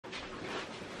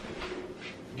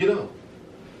Get up.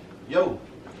 Yo.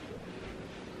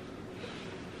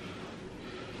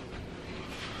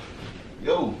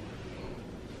 Yo.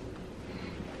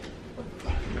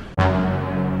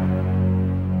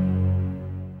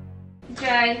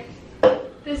 Jay,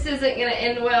 this isn't gonna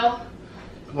end well.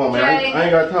 Come on, man. I ain't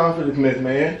got time for this mess,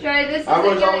 man. Jay, this isn't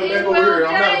gonna end well.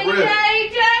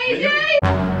 Jay.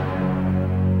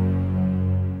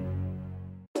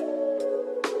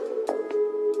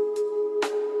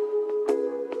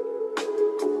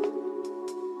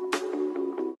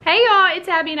 Hey y'all, it's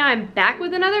Abby and I'm back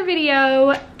with another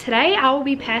video. Today I will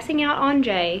be passing out on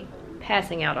Jay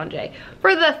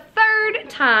for the third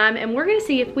time, and we're gonna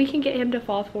see if we can get him to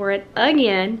fall for it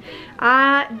again.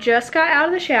 I just got out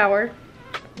of the shower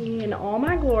in all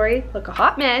my glory, look a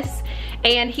hot mess,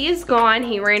 and he's gone.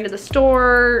 He ran to the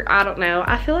store. I don't know,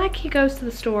 I feel like he goes to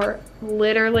the store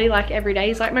literally like every day.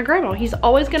 He's like my grandma, he's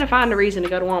always gonna find a reason to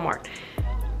go to Walmart,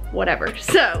 whatever.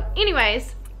 So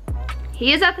anyways,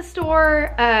 he is at the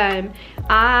store.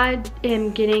 I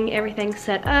am getting everything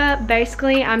set up.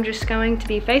 Basically, I'm just going to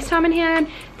be FaceTiming him,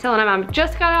 telling him I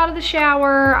just got out of the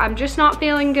shower, I'm just not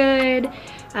feeling good,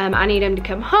 I need him to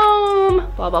come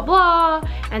home, blah, blah, blah,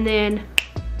 and then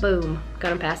boom,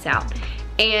 gonna pass out.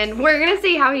 And we're gonna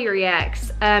see how he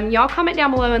reacts. Y'all comment down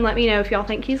below and let me know if y'all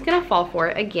think he's gonna fall for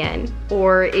it again,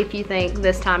 or if you think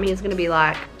this time he's gonna be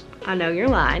like, I know you're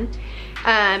lying.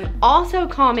 Also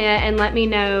comment and let me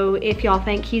know if y'all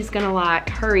think he's gonna like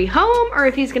hurry home, or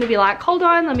if he's gonna be like, hold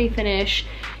on, let me finish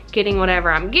getting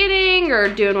whatever I'm getting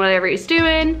or doing whatever he's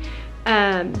doing.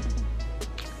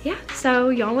 Yeah, so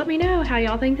y'all let me know how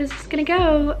y'all think this is gonna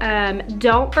go.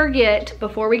 Don't forget,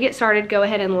 before we get started, go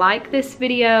ahead and like this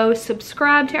video,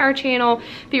 subscribe to our channel,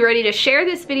 be ready to share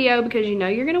this video because you know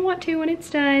you're gonna want to when it's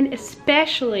done,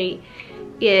 especially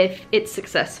if it's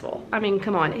successful. I mean,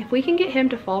 come on, if we can get him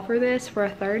to fall for this for a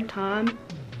third time,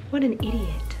 what an idiot.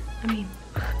 I mean,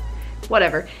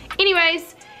 whatever.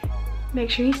 Anyways,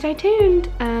 make sure you stay tuned.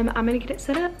 I'm gonna get it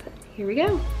set up. Here we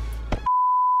go.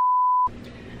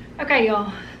 Okay,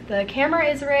 y'all, the camera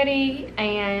is ready,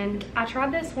 and I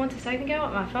tried this once a second ago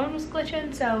and my phone was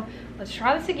glitching, so let's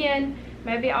try this again.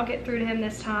 Maybe I'll get through to him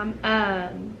this time.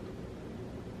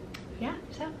 Yeah,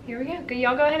 so here we go.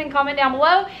 Y'all go ahead and comment down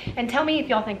below and tell me if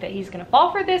y'all think that he's gonna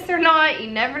fall for this or not. You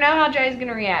never know how Jay's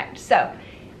gonna react. So,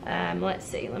 let's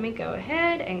see. Let me go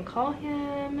ahead and call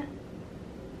him.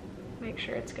 Make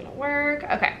sure it's gonna work.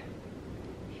 Okay.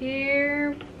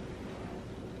 Here.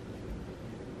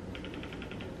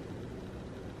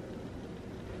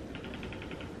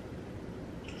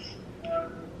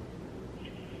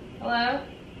 Hello?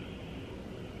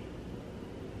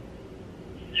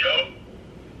 Yo.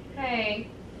 Hey.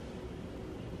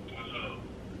 What's up?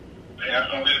 They have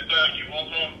some of this stuff. You want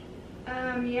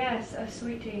some? Yes, a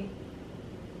sweet tea.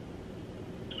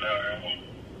 Alright,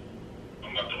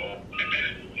 I'm about to open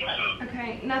it. What's up?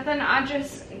 Okay, nothing. I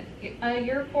just,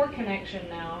 you're poor connection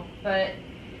now, but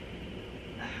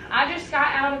I just got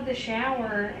out of the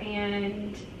shower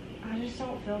and I just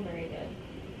don't feel very good.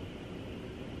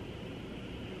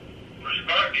 Well, you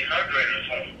might be dehydrated or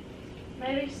something.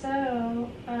 Maybe so.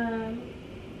 I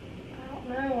don't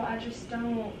know. I just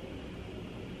don't.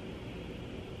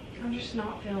 I'm just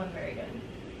not feeling very good.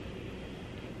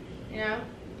 You know?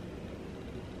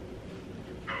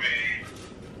 I mean,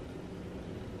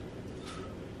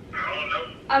 I don't know.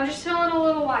 I'm just feeling a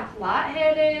little like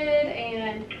lightheaded,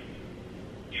 and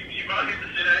You might get to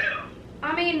sit down.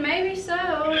 I mean, maybe so.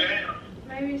 Sit down.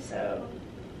 Maybe so.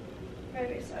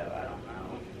 Maybe so. I don't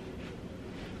know.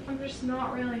 I'm just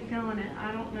not really feeling it.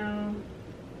 I don't know.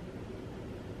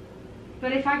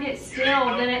 But if I get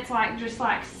still, then it's like just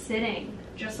like sitting.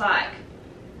 Just like,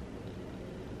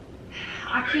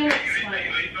 I can't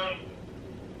explain.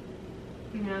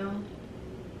 You know?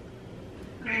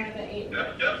 I haven't eaten.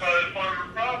 That's probably part of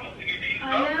the problem. You need to eat I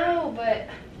something. know, but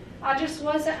I just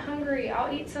wasn't hungry.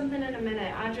 I'll eat something in a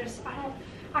minute. I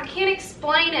can't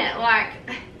explain it. Like,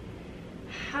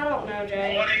 I don't know,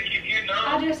 Jay. Why do you keep getting up?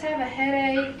 I just have a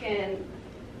headache and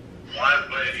Why,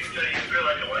 but if you say you feel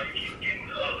like it, why you keep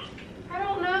getting up? I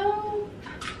don't know.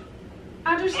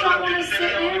 I just Well, don't want to just sit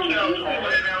sit down on the couch. down Lay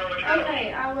either. down on the couch.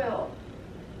 Okay, I will.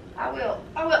 I will.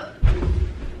 I will.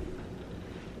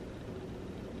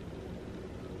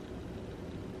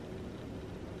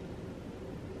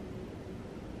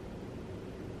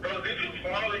 Bro, did you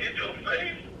finally hit your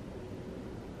face?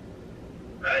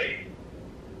 Hey.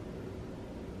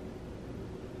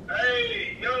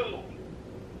 Hey, yo.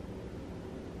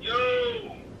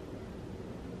 Yo.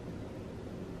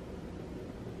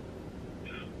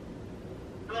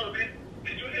 Bro,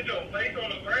 did you hit your face on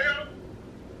the ground?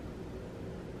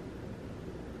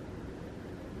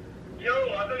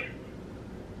 Yo, I know you.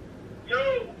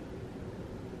 Yo.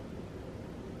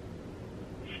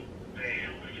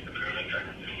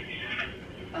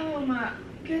 Oh my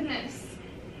goodness.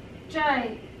 Jay.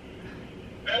 Hey,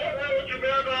 what's wrong with you,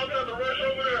 man? I'm about to rush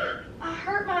over there. I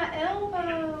hurt my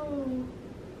elbow.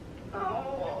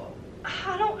 Oh,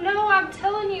 I don't know. I'm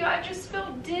telling you, I just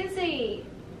feel dizzy.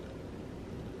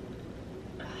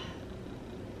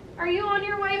 Are you on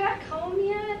your way back home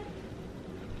yet?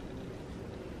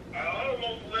 I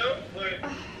almost left,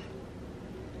 but...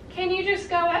 Can you just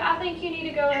go? I think you need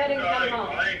to go ahead and come home.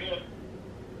 I ain't going.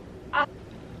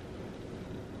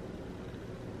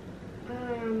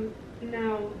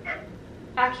 No.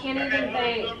 I can't even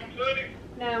think.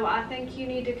 No, I think you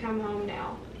need to come home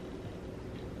now.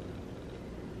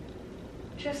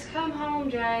 Just come home,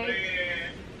 Jay.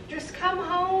 Just come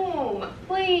home,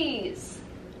 please.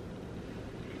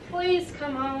 Please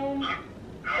come home.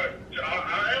 I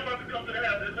am about to come to the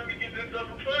house. Let me get this up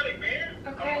and funny, man.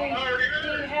 Okay. Do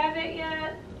you have it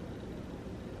yet?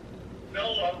 No,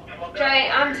 I'm Jay,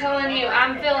 I'm telling you,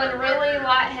 I'm feeling really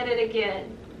lightheaded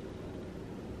again.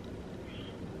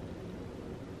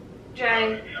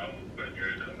 Jay.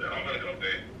 I'm gonna go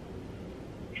bed.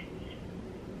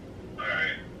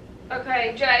 Alright.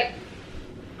 Okay, Jay.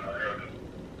 Alright.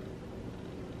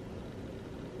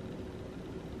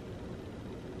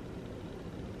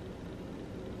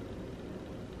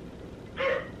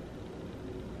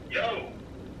 Yo.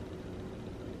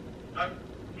 I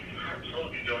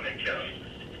told you don't encounter.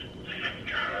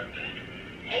 God.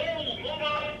 Oh,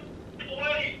 mama.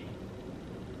 Wait.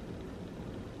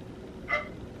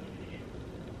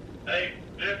 Hey,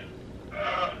 this,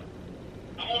 I'm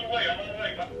on the way,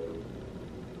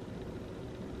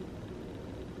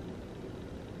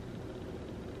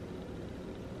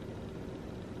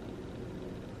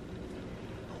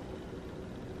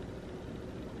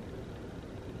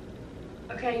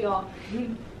 Okay, y'all.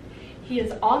 He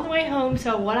is on the way home,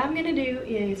 so what I'm gonna do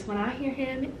is when I hear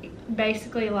him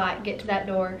basically like get to that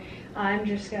door, I'm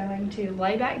just going to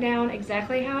lay back down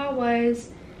exactly how I was,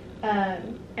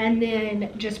 and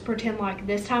then just pretend like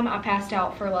this time I passed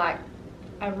out for like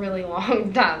a really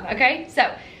long time, okay?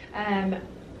 So,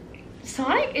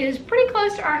 Sonic is pretty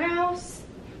close to our house,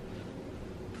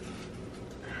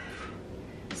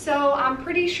 so I'm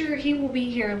pretty sure he will be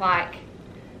here like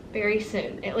very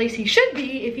soon. At least he should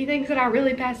be. If he thinks that I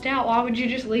really passed out, why would you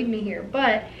just leave me here?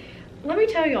 But let me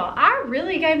tell y'all, I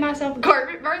really gave myself a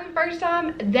carpet burn the first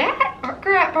time. That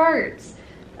crap hurts.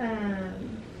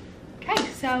 Okay,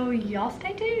 so y'all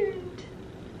stay tuned.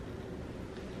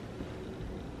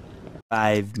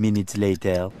 5 minutes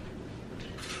later.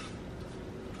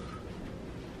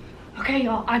 Okay,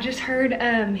 y'all, I just heard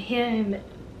him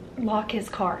lock his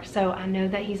car, so I know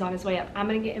that he's on his way up. I'm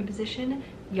gonna get in position.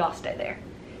 Y'all stay there.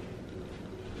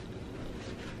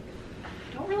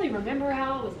 I don't really remember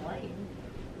how I was late.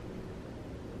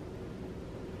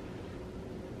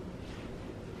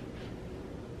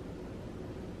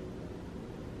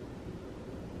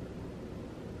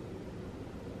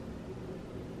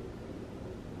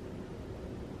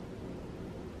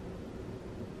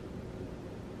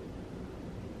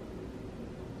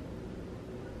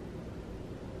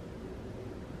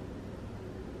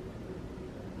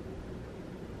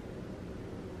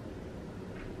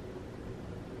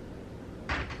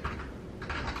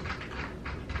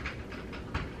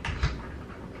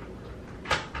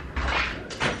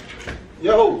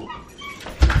 Yo!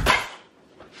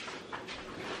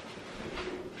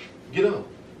 Get up.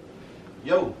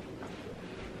 Yo!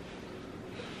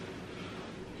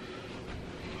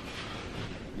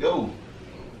 Yo!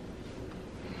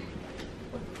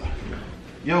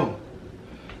 Yo!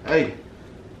 Hey!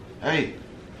 Hey!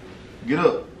 Get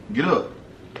up! Get up!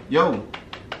 Yo!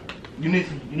 You need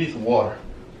some water.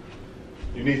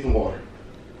 You need some water.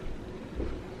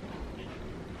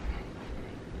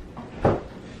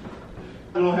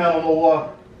 I don't have no water.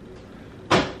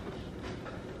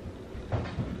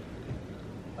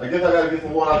 I guess I gotta get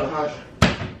some water out of the hydrant.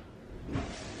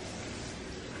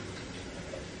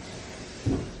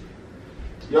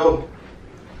 Yo.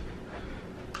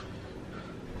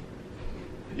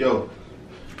 Yo.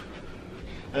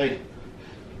 Hey.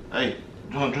 Hey.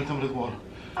 Drink some of this water.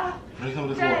 Drink some of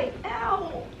this Jay, water.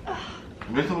 ow.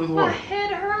 Drink some of this My water.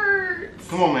 head hurts.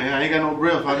 Come on, man. I ain't got no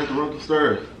breath. I got to run up the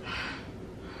stairs.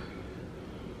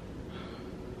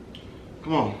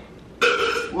 Come on.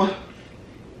 What?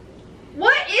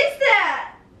 What is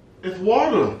that? It's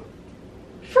water.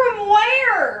 From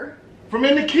where? From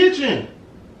in the kitchen.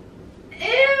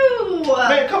 Ew.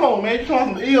 Man, come on, man. You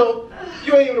talking some ill.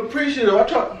 You ain't even appreciative. I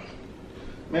try.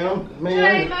 Man,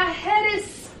 Jay, my head is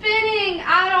spinning.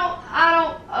 I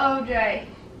don't. Oh, Jay.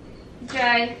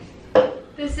 Jay,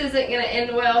 this isn't gonna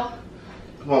end well.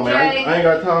 Come on, man. I ain't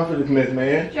got time for this mess,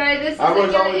 man. Jay, this isn't I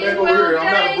rush all gonna the way back end over well. here. I'm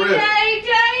out of breath.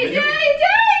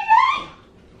 Jay.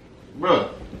 Bruh.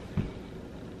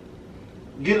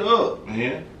 Get up,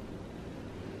 man.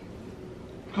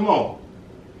 Come on.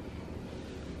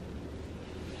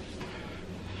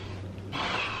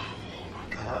 Oh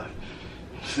my God.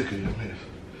 I'm sick of your mess.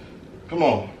 Come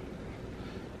on.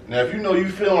 Now, if you know you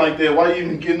feeling like that, why you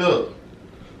even getting up?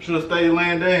 Should have stayed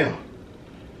laying down.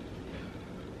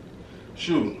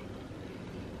 Shoot.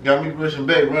 Got me pushing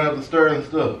back, running up the stairs and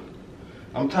stuff.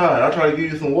 I'm tired. I try to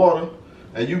give you some water,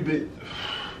 and you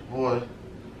boy,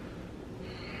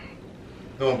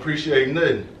 don't appreciate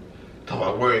nothing. Talk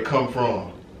about where it come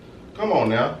from. Come on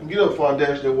now. Get up before I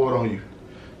dash that water on you.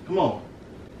 Come on.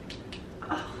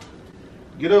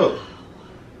 Get up.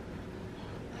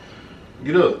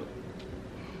 Get up.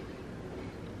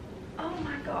 Oh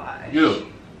my gosh. Get up.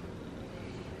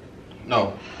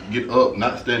 No, get up,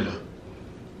 not stand up.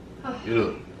 Get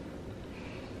up.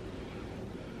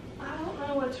 I don't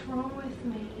know what's wrong with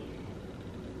me.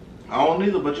 I don't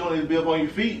either, but you don't need to be up on your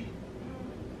feet.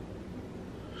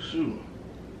 Shoot.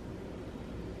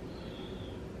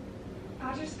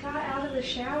 I just got out of the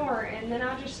shower and then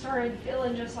I just started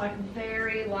feeling just like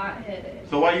very lightheaded.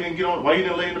 So why you didn't get on? Why you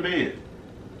didn't lay in the bed?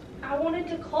 I wanted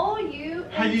to call you.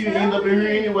 How you end up in here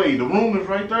anyway? The room is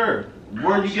right there.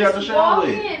 Where'd you get out the shower?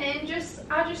 And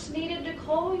I just needed to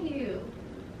call you.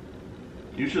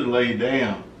 You should have laid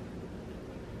down.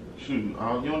 Shoot, you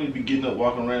don't need to be getting up,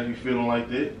 walking around if you feeling like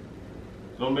that.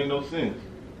 Don't make no sense.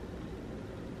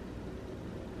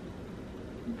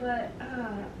 But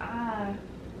I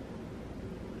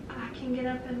can get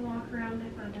up and walk around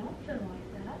if I don't feel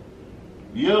like that.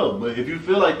 Yeah, but if you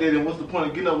feel like that, then what's the point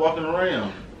of getting up, walking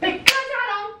around? Because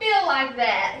I don't feel like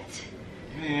that.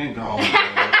 Man, go on.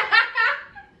 Man.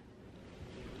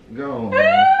 Go on.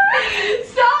 Man.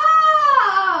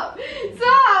 Stop!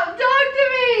 Stop! Talk to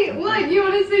me! Look, you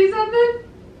want to see something?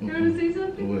 You want to see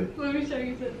something? What? Let me show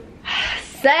you something.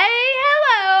 Say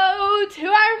hello to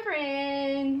our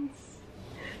friends.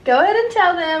 Go ahead and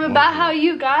tell them about how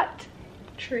you got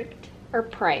tricked or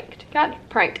pranked. Got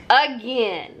pranked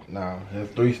again. Nah,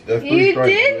 that's three strikes. You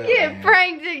did get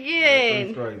pranked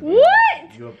again. Strikes, what?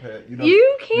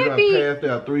 You can't be. You passed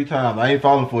out 3 times. I ain't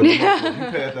falling for it. You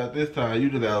passed out this time. You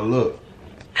just gotta look.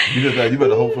 You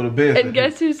better hope for the best. And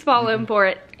guess who's falling for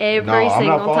it every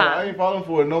single time? I ain't falling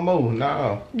for it no more.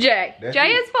 Nah. Jay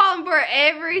is falling for it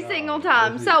every single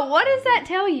time. So what does that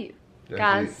tell you?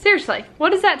 Guys, seriously,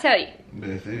 what does that tell you?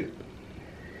 That's it.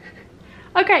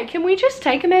 Okay, can we just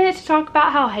take a minute to talk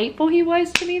about how hateful he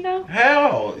was to me though?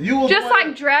 How? You was just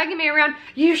like dragging me around.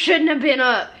 You shouldn't have been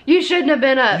up. You shouldn't have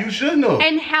been up. You shouldn't have.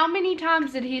 And how many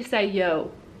times did he say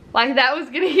yo? Like that was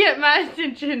gonna get my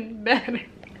attention better.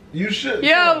 You should.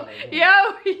 Yo.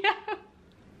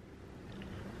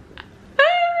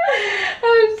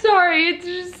 I'm sorry, it's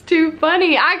just too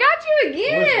funny. I got you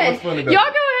again. What's funny about Y'all go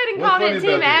ahead and comment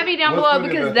Team Abby down below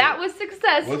because that was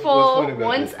successful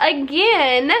once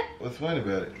again. What's funny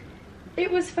about it?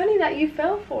 It was funny that you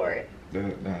fell for it. Nah,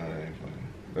 that ain't funny.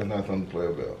 That's not something to play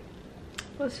about.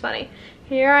 It was funny.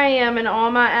 Here I am in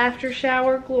all my after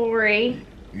shower glory.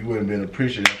 You wouldn't been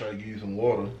appreciated. I tried to give you some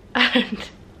water.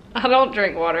 I don't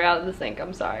drink water out of the sink.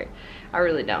 I'm sorry. I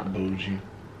really don't. Bougie.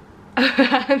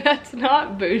 That's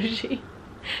not bougie.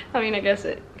 I mean, I guess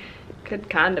it could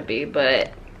kind of be,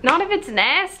 but not if it's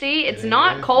nasty. It's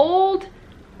not nasty. Cold.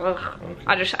 Ugh.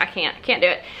 Okay. I can't do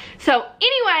it. So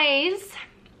anyways,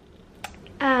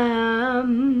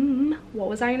 what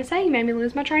was I gonna say? You made me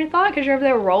lose my train of thought because you're over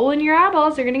there rolling your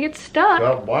eyeballs. They're gonna get stuck.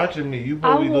 Stop watching me. You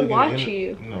I will watch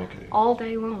you all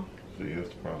day long. See, that's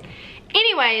the problem.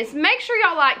 Anyways, make sure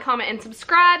y'all like, comment, and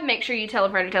subscribe. Make sure you tell a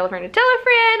friend to tell a friend to tell a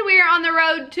friend. We are on the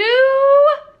road to...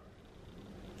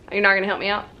 Are you not going to help me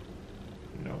out?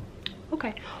 No.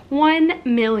 Okay. 1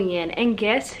 million. And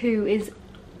guess who is...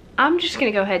 I'm just going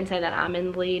to go ahead and say that I'm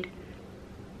in the lead.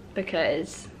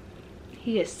 Because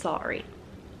he is sorry.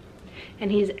 And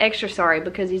he's extra sorry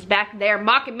because he's back there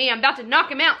mocking me. I'm about to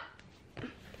knock him out.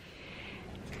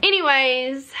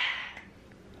 Anyways.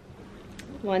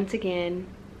 Once again...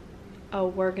 Oh,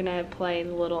 we're gonna play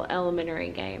the little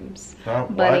elementary games.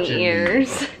 Stop Bunny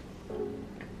ears.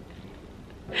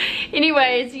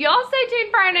 Anyways, y'all stay tuned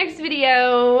for our next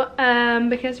video.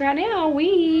 Because right now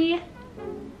we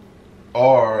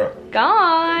are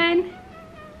gone.